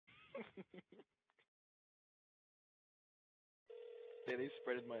say they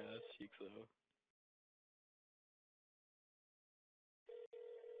spreaded my ass cheeks though.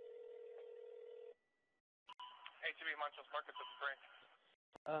 HB Montrose Market, this is Frank.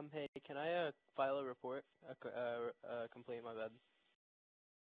 Hey, can I file a report? Complaint, my bad.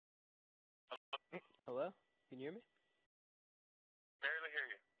 Hello? Can you hear me? Barely hear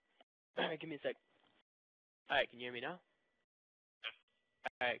you. Alright, give me a sec. Alright, can you hear me now?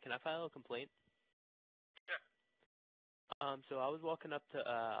 Alright, can I file a complaint? Yeah. So I was walking up to,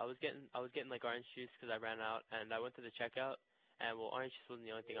 I was getting like orange juice because I ran out, and I went to the checkout, and well, orange juice wasn't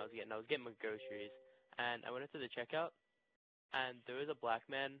the only thing I was getting. I was getting my groceries, and I went up to the checkout, and there was a black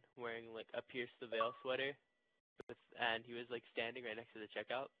man wearing like a Pierce the Veil sweater, and he was like standing right next to the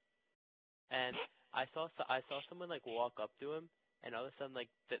checkout, and I saw someone like walk up to him, and all of a sudden like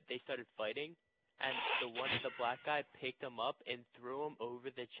they started fighting, and the black guy picked him up and threw him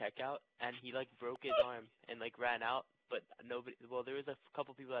over the checkout, and he like broke his arm and like ran out, but nobody. Well, there was a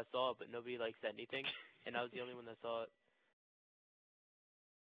couple people that saw it, but nobody like said anything, and I was the only one that saw it.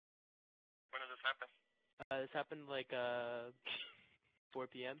 When did this happen? This happened like 4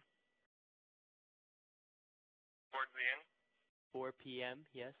 p.m. Towards the end? 4 p.m.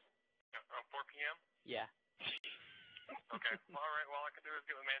 Yes. 4 p.m.? Yeah. Okay. Well, all right. Well, all I can do is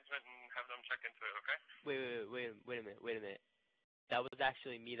get with management and have them check into it. Okay. Wait a minute. That was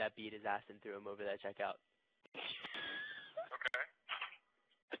actually me that beat his ass and threw him over that checkout. Okay.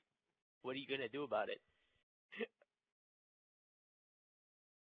 What are you gonna do about it?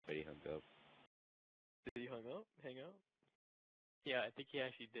 But he hung up. Did he hang up? Yeah, I think he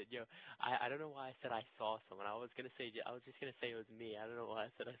actually did. Yo, I don't know why I said I saw someone. I was just gonna say it was me. I don't know why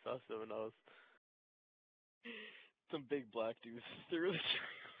I said I saw someone else. Some big black dudes threw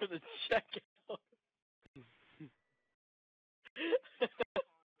the checkout.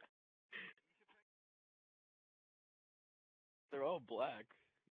 They're all black.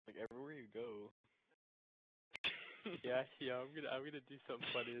 Like everywhere you go. Yeah, I'm gonna do something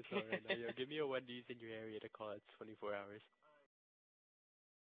funny as well right now. Yo, give me a Wendy's in your area to call. It's 24 hours.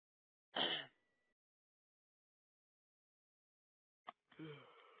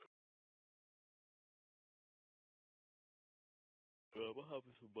 What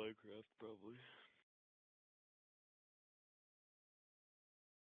happens with Minecraft, probably.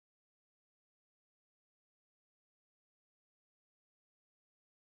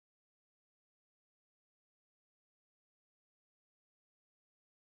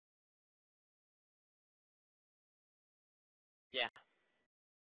 Yeah.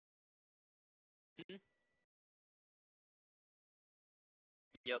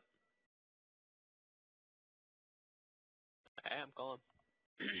 Yep. I'm calling.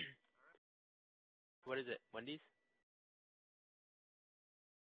 What is it? Wendy's?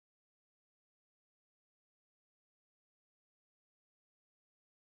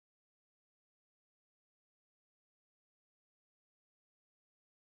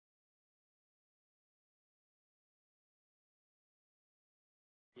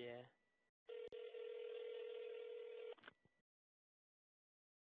 Yeah.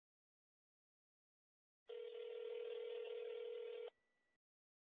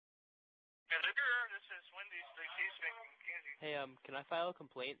 This is Wendy's, the case making candy. Hey, can I file a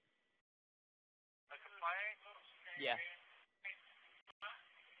complaint? A complaint? Yeah.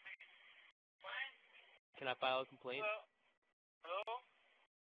 Can I file a complaint? Hello?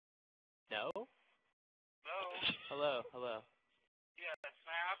 No? Hello? Hello. Yes,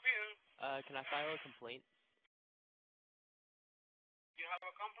 may I help you? Can I file a complaint? You have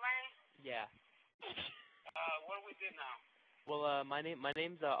a complaint? Yeah. What do we do now? Well, my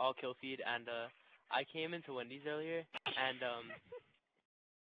name's All Kill Feed, and I came into Wendy's earlier, and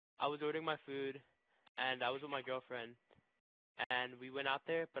I was ordering my food, and I was with my girlfriend, and we went out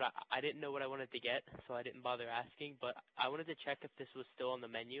there, but I didn't know what I wanted to get, so I didn't bother asking. But I wanted to check if this was still on the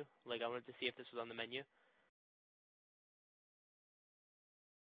menu. Like, I wanted to see if this was on the menu.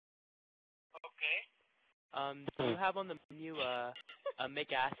 Okay. Do you have on the menu a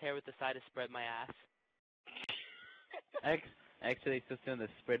make ass hair with the side of spread my ass? Actually, it's just doing the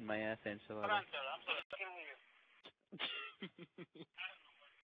spread my ass enchilada. Hold on, sir. I'm sorry. I can't hear you.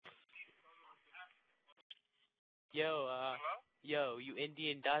 Yo, Hello? yo, you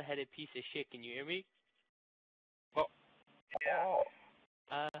Indian dot-headed piece of shit, can you hear me? Oh. Yeah.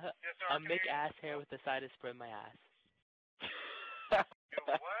 A Yes, sir, make ass hair with the side of spread my ass. You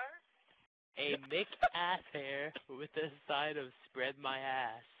what? A make ass hair with the side of spread my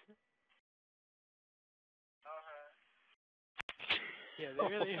ass. Yeah, they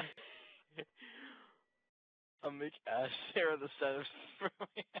really. A make ass hair on the side of spread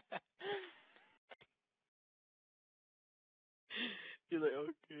my ass. He's like,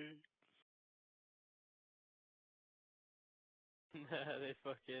 okay. Nah,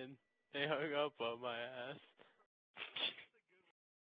 they hung up on my ass.